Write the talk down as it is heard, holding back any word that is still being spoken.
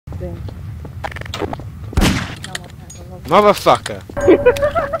soon. Motherfucker!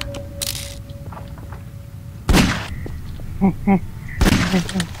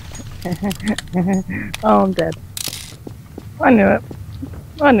 Oh, I'm dead. I knew it.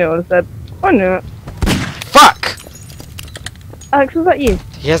 I knew I was dead. I knew it. Fuck! Alex, was that you?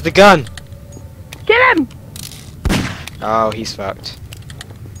 He has the gun! Get him! Oh, he's fucked.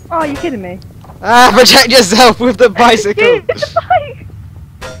 Oh, you kidding me? Ah, protect yourself with the bicycle! Dude, the bike!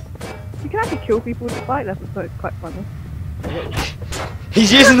 You can actually kill people with the bike, that's quite funny.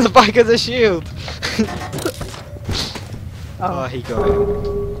 He's using the bike as a shield! Oh, Oh, he got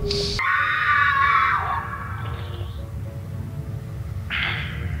him.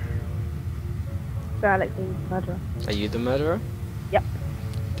 so Alex is the murderer. Are you the murderer? Yep.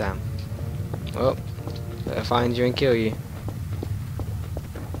 Damn. Well, better find you and kill you.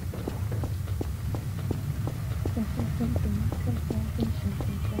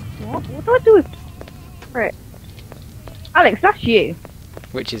 What do I do with... Right. Alex, that's you.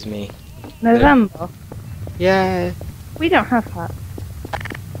 Which is me. November. Yeah. We don't have that.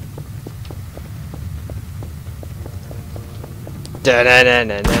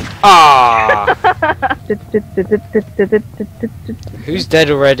 Ah! Who's dead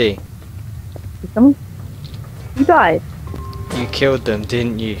already? You died. You killed them,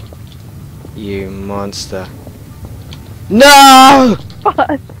 didn't you? You monster. No!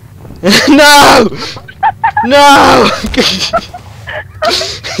 What? No! No! How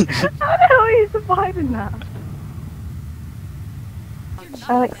the hell are you surviving that?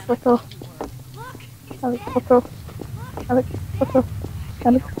 Alex, fuck off. Alex, fuck off. Alex, fuck off.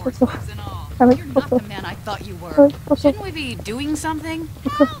 Alex, fuck off. Alex, You're fuck not the off. man I thought you were. Alex, fuck off. Shouldn't we be doing something?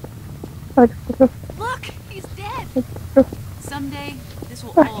 Alex, fuck off. Look, he's dead. Alex, fuck off. Someday, this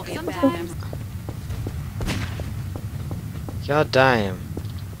will all be bad. God damn.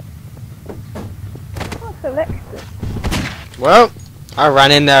 What's Alexis? Well, I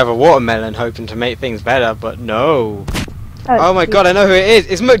ran in there with a watermelon hoping to make things better, but no. Oh my god, I know who it is.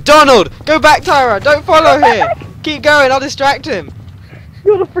 It's McDonald! Go back, Tyra! Don't follow here! Keep going, I'll distract him.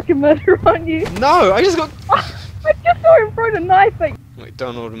 You're the freaking murderer, aren't you? No, I just got... I just saw him throw the knife at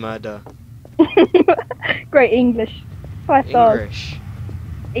McDonald murder. you. Great English. 5 stars. English.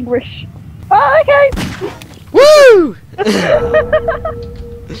 English. Oh, okay. Woo!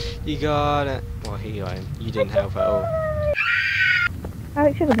 You got it. Well, he got him. You didn't help at all.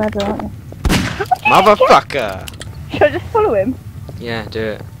 Alex, you're the murderer, aren't you? Motherfucker! Should I just follow him? Yeah, do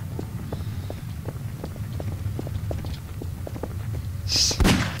it.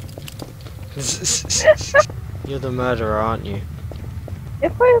 You're the murderer, aren't you?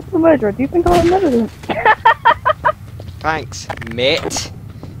 If I was the murderer, do you think I'll murder him? Thanks, mate.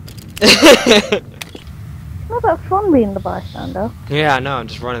 It's not that fun being the bystander. Yeah, I know, I'm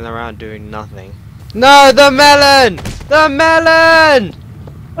just running around doing nothing. No, the melon! The melon!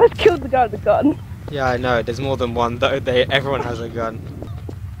 I just killed the guy with the gun. Yeah, I know, there's more than one though, everyone has a gun.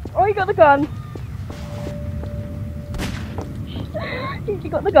 Oh, you got the gun. You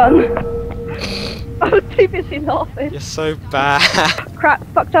got the gun. I was too busy laughing. You're so bad. Crap,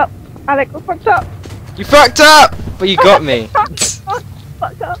 fucked up. Alex, I fucked up. You fucked up! But you got me.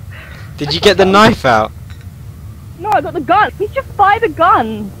 Fucked up. Did you get the knife out? No, I got the gun. He just fired a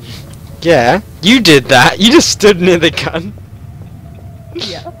gun. Yeah, you did that. You just stood near the gun.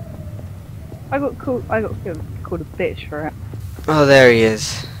 Yeah. I got called a bitch for it. Oh, there he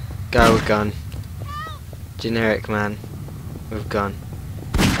is. Guy with gun. Generic man with gun.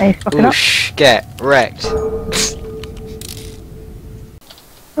 Hey, he's fucking up. Oosh, get wrecked.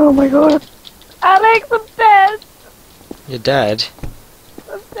 Oh my god. Alex, I'm dead. You're dead?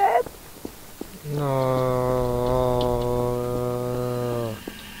 I'm dead. No.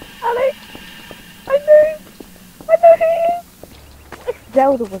 Alex, I know who he is. If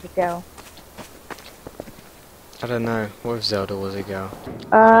Zelda was a girl. I don't know. What if Zelda was a girl?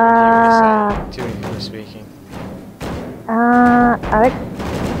 Two of you were speaking. Alex,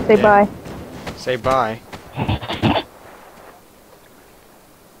 say Yeah. bye. Say bye.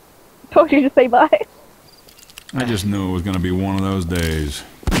 Told you to say bye. I just knew it was gonna be one of those days.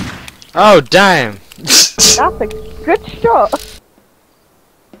 Oh, damn! That's a good shot.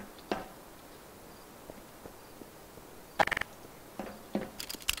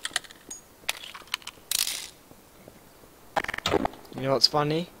 You know what's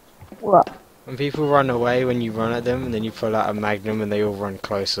funny? What? When people run away when you run at them, and then you pull out a magnum and they all run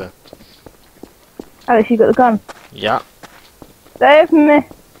closer. Alex, you got the gun. Yeah. Save me.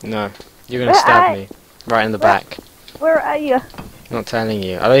 No. You're gonna stab me. Right in the back. Where are you? Not telling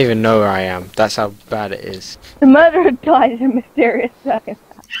you. I don't even know where I am. That's how bad it is. The murderer died in mysterious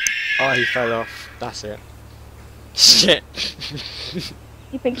circumstances. Oh, he fell off. That's it. Shit.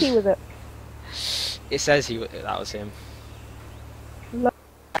 You think he was it? It says that was him.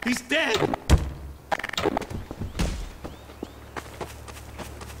 He's dead!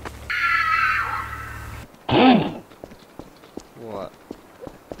 What?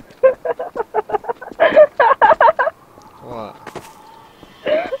 What?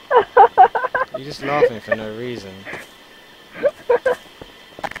 You're just laughing for no reason.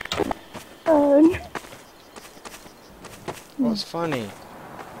 What's funny?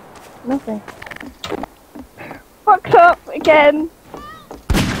 Nothing. Fucked up again.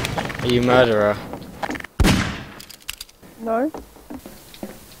 Are you murderer? No.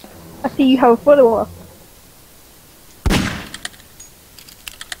 I see you have a follower.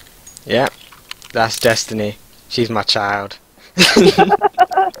 Yeah, that's Destiny. She's my child. How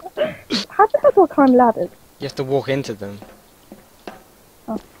the hell do I climb ladders? You have to walk into them.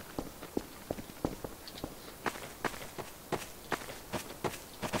 Oh.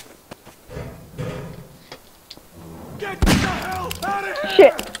 Get the hell out of here!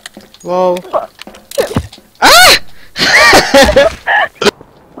 Shit. Whoa. Shit. Ah!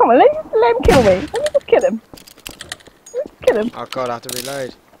 Come on, let him kill me. Let me just kill him. Let me kill him. Oh god, I have to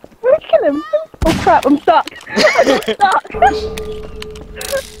reload. Let me kill him. Oh crap, I'm stuck. I'm stuck.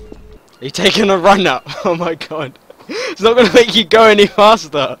 Are you taking a run up? Oh my god. It's not gonna make you go any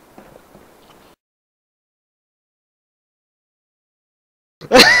faster.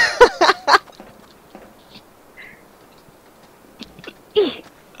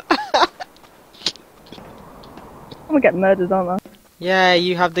 I'm gonna get murdered, aren't I? Yeah,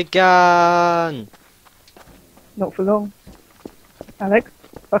 you have the gun. Not for long. Alex,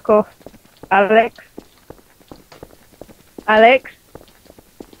 fuck off. Alex. Alex.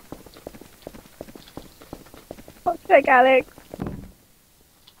 Fuck's sake, Alex.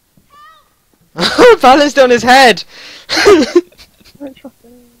 Balanced on his head. I don't trust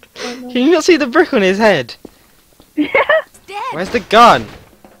him. Can you not see the brick on his head? Yeah. Dead. Where's the gun?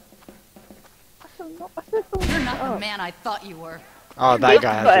 You're not the man I thought you were. Oh, that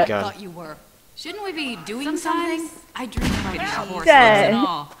guy has the gun. Thought you were. Shouldn't we be doing something? I dream of riding a horse Dead. and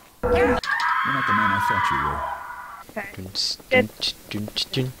all. You're not the man I thought Okay.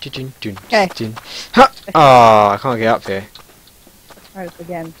 Huh. Oh, I can't get up here. Try this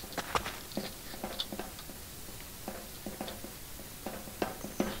again.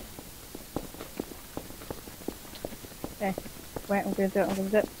 Okay. Wait, I'm gonna do it, I'm gonna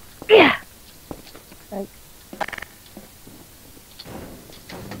do it. Yeah! Like,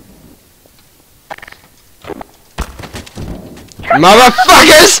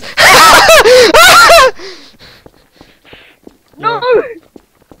 Motherfuckers! no!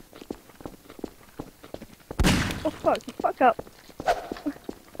 Oh fuck, fuck up.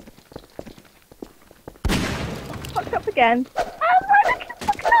 Fucked up again. I keep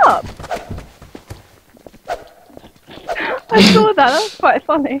fucking up! I saw that, that was quite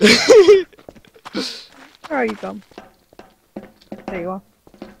funny. Where are you gone? There you are.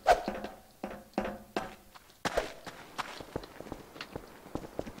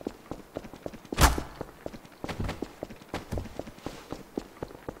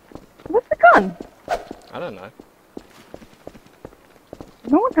 What's the gun? I don't know.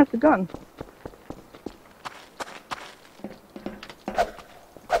 No one has the gun.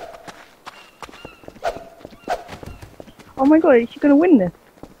 Oh my god, is she gonna win this?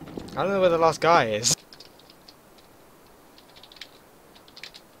 I don't know where the last guy is.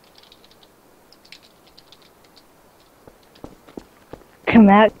 Come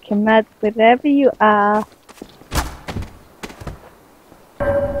out, wherever you are.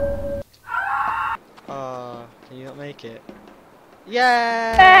 Can you not make it?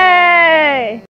 Yeah!